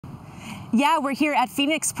Yeah, we're here at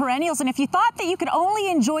Phoenix Perennials, and if you thought that you could only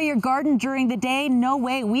enjoy your garden during the day, no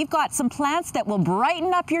way. We've got some plants that will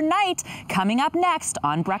brighten up your night coming up next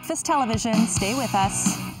on Breakfast Television. Stay with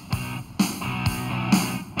us.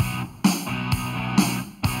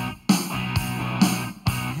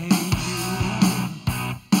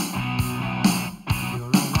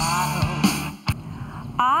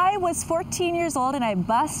 I was 14 years old and I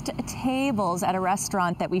bussed tables at a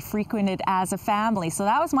restaurant that we frequented as a family. So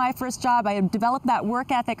that was my first job. I developed that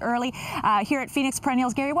work ethic early here at Phoenix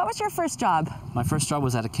Perennials. Gary, what was your first job? My first job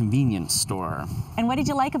was at a convenience store. And what did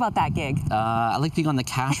you like about that gig? I liked being on the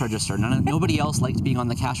cash register. Nobody else liked being on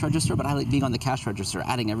the cash register, but I liked being on the cash register,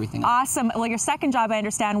 adding everything up. Awesome. Well, your second job, I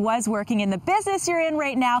understand, was working in the business you're in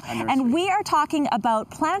right now. And we are talking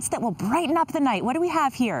about plants that will brighten up the night. What do we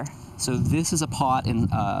have here? So this is a pot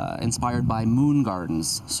inspired by moon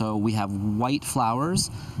gardens. So we have white flowers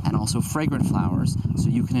and also fragrant flowers, so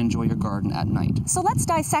you can enjoy your garden at night. So let's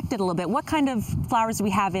dissect it a little bit. What kind of flowers do we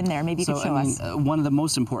have in there? Maybe you could show us. One of the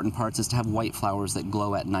most important parts is to have white flowers that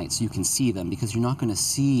glow at night so you can see them, because you're not going to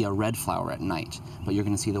see a red flower at night, but you're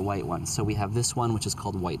going to see the white ones. So we have this one, which is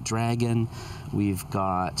called White Dragon. We've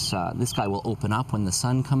got, this guy will open up when the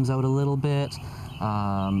sun comes out a little bit.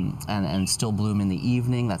 And still bloom in the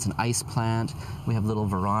evening. That's an ice plant. We have little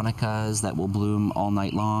Veronicas that will bloom all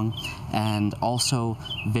night long, and also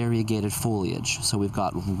variegated foliage. So we've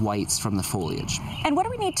got whites from the foliage. And what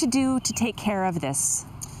do we need to do to take care of this?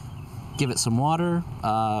 Give it some water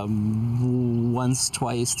once,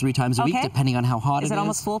 twice, 3 times a week, depending on how hot it is. Is it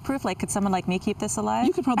almost foolproof? Like, could someone like me keep this alive?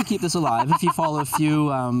 You could probably keep this alive if you follow a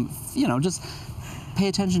few, you know, just pay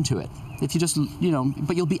attention to it. If you just, you know,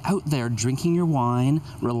 but you'll be out there drinking your wine,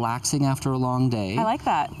 relaxing after a long day. I like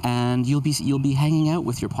that. And you'll be hanging out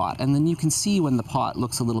with your pot, and then you can see when the pot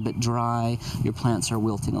looks a little bit dry, your plants are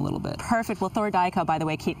wilting a little bit. Perfect. Well, Thor Dyko, by the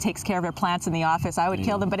way, takes care of our plants in the office. I would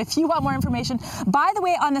kill them, but if you want more information, by the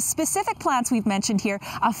way, on the specific plants we've mentioned here,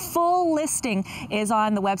 a full listing is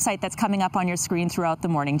on the website that's coming up on your screen throughout the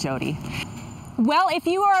morning, Jody. Well, if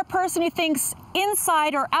you are a person who thinks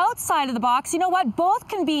inside or outside of the box, you know what? Both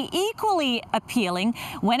can be equally appealing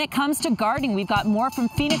when it comes to gardening. We've got more from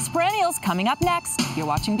Phoenix Perennials coming up next. You're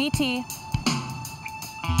watching BT.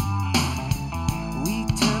 We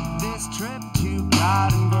took this trip to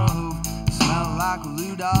Garden Grove. Smelled like a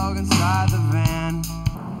blue dog inside the van.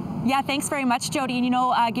 Yeah, thanks very much, Jody. And you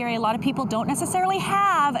know, Gary, a lot of people don't necessarily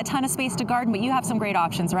have a ton of space to garden, but you have some great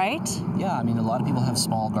options, right? Yeah, I mean, a lot of people have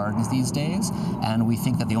small gardens these days, and we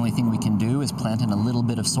think that the only thing we can do is plant in a little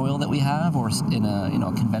bit of soil that we have, or in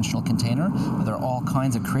a conventional container. But there are all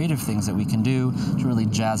kinds of creative things that we can do to really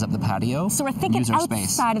jazz up the patio. So we're thinking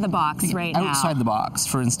outside of the box right now. Outside the box.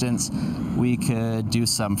 For instance, we could do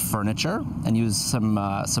some furniture and use some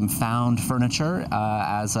found furniture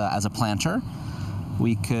as a planter.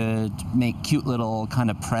 We could make cute little kind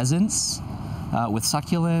of presents with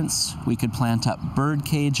succulents. We could plant up bird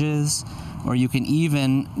cages, or you can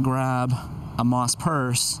even grab a moss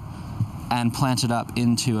purse and plant it up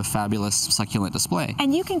into a fabulous succulent display.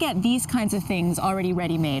 And you can get these kinds of things already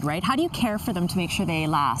ready-made, right? How do you care for them to make sure they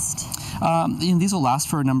last? These will last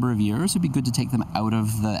for a number of years. It'd be good to take them out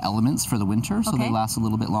of the elements for the winter, so they last a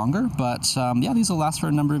little bit longer. But yeah, these will last for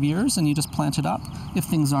a number of years, and you just plant it up. If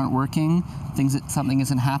things aren't working, something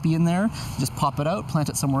isn't happy in there, just pop it out, plant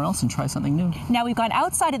it somewhere else, and try something new. Now we've gone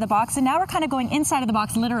outside of the box, and now we're kind of going inside of the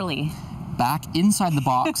box, literally. Back inside the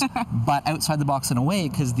box, but outside the box in a way,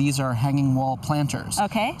 because these are hanging wall planters.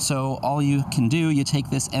 Okay. So all you can do, you take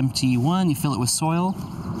this empty one, you fill it with soil,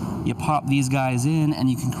 you pop these guys in, and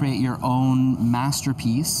you can create your own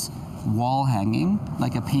masterpiece wall hanging,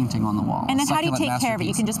 like a painting on the wall. And then how do you take care of it?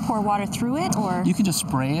 You can just pour water through it, or? You can just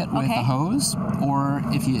spray it with a hose, or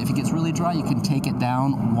if it gets really dry, you can take it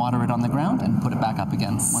down, water it on the ground, and put it back up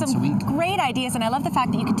again once a week. Great ideas, and I love the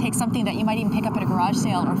fact that you can take something that you might even pick up at a garage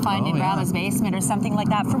sale or find in grandma's basement or something like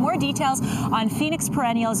that. For more details on Phoenix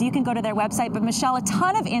Perennials, you can go to their website. But Michelle, a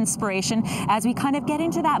ton of inspiration as we kind of get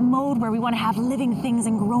into that mode where we want to have living things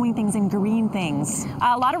and growing things and green things.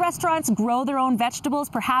 A lot of restaurants grow their own vegetables,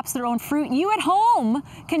 perhaps their own fruit. You at home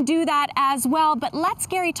can do that as well, but let's,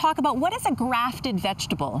 Gary, talk about what is a grafted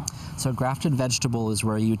vegetable. So grafted vegetable is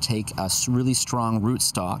where you take a really strong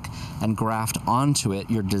rootstock and graft onto it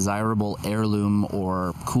your desirable heirloom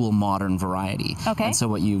or cool modern variety. Okay. And so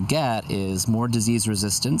what you get is more disease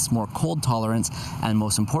resistance, more cold tolerance, and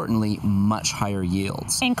most importantly, much higher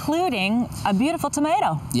yields. Including a beautiful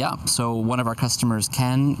tomato. Yeah, so one of our customers,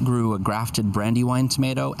 Ken, grew a grafted Brandywine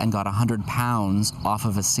tomato and got 100 pounds off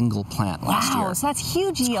of a single bushel plant last year. Wow, so that's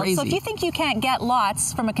huge yield. Crazy. So if you think you can't get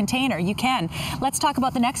lots from a container, you can. Let's talk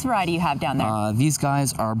about the next variety you have down there. These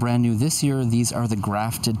guys are brand new this year. These are the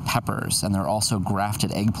grafted peppers, and they're also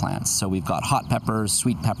grafted eggplants. So we've got hot peppers,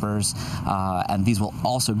 sweet peppers, and these will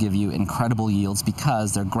also give you incredible yields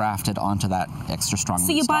because they're grafted onto that extra strong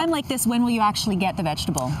So you buy them like this, when will you actually get the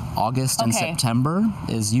vegetable? August and September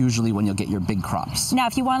is usually when you'll get your big crops. Now,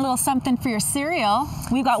 if you want a little something for your cereal,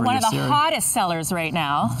 we've got one of the hottest sellers right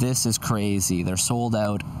now. This is crazy. They're sold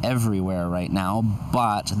out everywhere right now,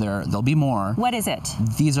 but there'll be more. What is it?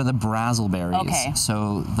 These are the brazzleberries. Okay.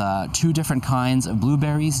 So the two different kinds of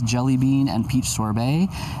blueberries, jelly bean and peach sorbet,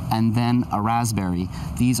 and then a raspberry.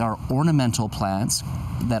 These are ornamental plants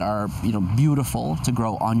that are, you know, beautiful to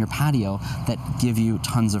grow on your patio that give you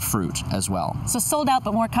tons of fruit as well. So sold out,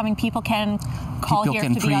 but more coming. People can call here to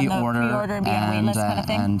be on the pre-order and be on the wait list kind of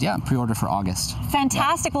thing? And yeah, pre-order for August.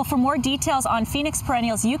 Fantastic. Yeah. Well, for more details on Phoenix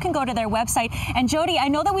Perennials, you can go to their website. And Jody, I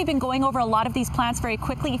know that we've been going over a lot of these plants very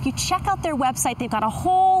quickly. If you check out their website, they've got a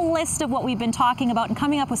whole list of what we've been talking about, and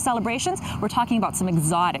coming up with celebrations, we're talking about some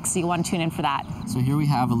exotics, so you want to tune in for that. So here we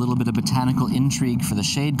have a little bit of botanical intrigue for the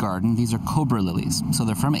shade garden. These are cobra lilies. So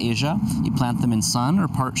they're from Asia. You plant them in sun or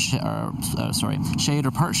shade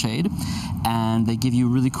or part shade, and they give you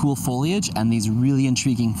really cool foliage and these really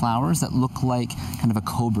intriguing flowers that look like kind of a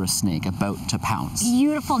cobra snake about to pounce.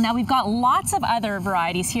 Beautiful. Now we've got lots of other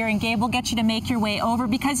varieties here, and Gabe will get you to make your way over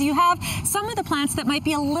because you have some of the plants that might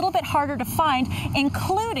be a little bit harder to find,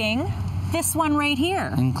 including this one right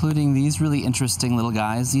here. Including these really interesting little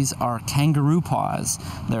guys. These are kangaroo paws.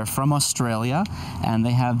 They're from Australia, and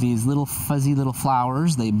they have these little fuzzy little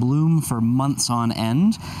flowers. They bloom for months on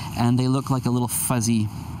end, and they look like a little fuzzy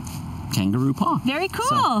kangaroo paw. Very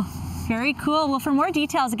cool. Very cool. Well, for more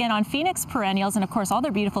details, again, on Phoenix Perennials and, of course, all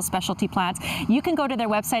their beautiful specialty plants, you can go to their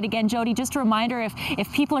website. Again, Jody, just a reminder,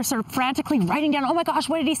 if people are sort of frantically writing down, oh my gosh,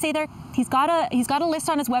 what did he say there? He's got a list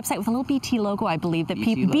on his website with a little BT logo, I believe.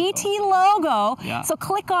 BT logo. Yeah. So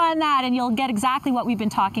click on that and you'll get exactly what we've been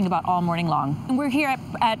talking about all morning long. And we're here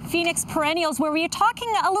at Phoenix Perennials, where we're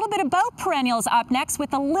talking a little bit about perennials up next,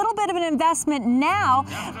 with a little bit of an investment now,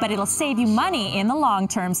 but it'll save you money in the long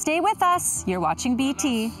term. Stay with us. You're watching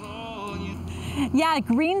BT. Yeah,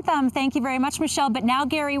 green thumb. Thank you very much, Michelle. But now,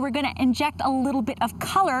 Gary, we're going to inject a little bit of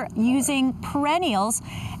color using perennials.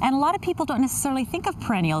 And a lot of people don't necessarily think of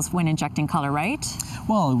perennials when injecting color, right?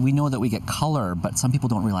 Well, we know that we get color, but some people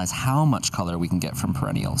don't realize how much color we can get from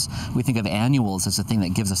perennials. We think of annuals as the thing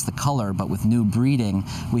that gives us the color, but with new breeding,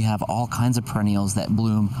 we have all kinds of perennials that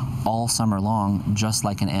bloom all summer long, just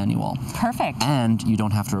like an annual. Perfect. And you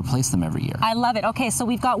don't have to replace them every year. I love it. Okay, so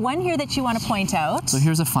we've got one here that you want to point out. So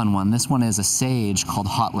here's a fun one. This one is a sage called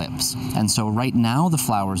Hot Lips. And so right now the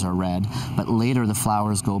flowers are red, but later the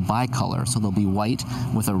flowers go bicolor, so they'll be white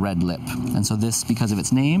with a red lip. And so this, because of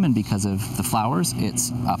its name and because of the flowers,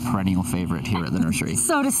 it's a perennial favorite here at the nursery.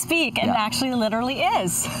 So to speak, and actually literally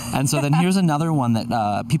is. And so then here's another one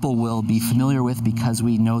that people will be familiar with because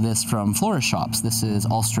we know this from florist shops. This is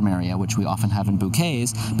Alstroemeria, which we often have in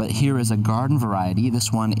bouquets, but here is a garden variety.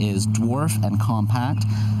 This one is dwarf and compact,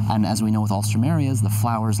 and as we know with Alstroemerias, the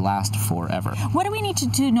flowers last forever. What do we need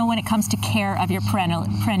to know when it comes to care of your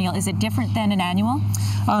perennial? Is it different than an annual?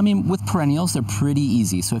 I mean, with perennials, they're pretty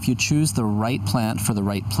easy. So if you choose the right plant for the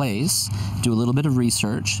right place, do a little bit of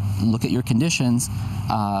research, look at your conditions,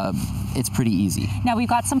 it's pretty easy. Now we've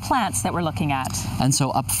got some plants that we're looking at. And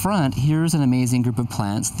so up front, here's an amazing group of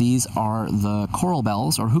plants. These are the coral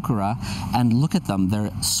bells, or heuchera, and look at them.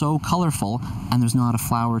 They're so colorful, and there's not a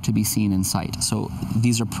flower to be seen in sight. So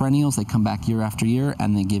these are perennials. They come back year after year,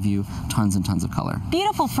 and they give you tons and tons of color.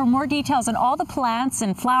 Beautiful. For more details on all the plants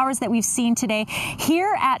and flowers that we've seen today,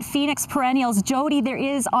 here at Phoenix Perennials, Jody, there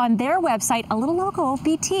is on their website a little logo,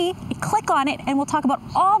 BT. You click on it, and we'll talk about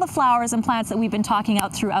all the flowers and plants that we've been talking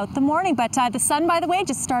about throughout the morning. But the sun, by the way,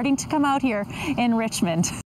 just starting to come out here in Richmond.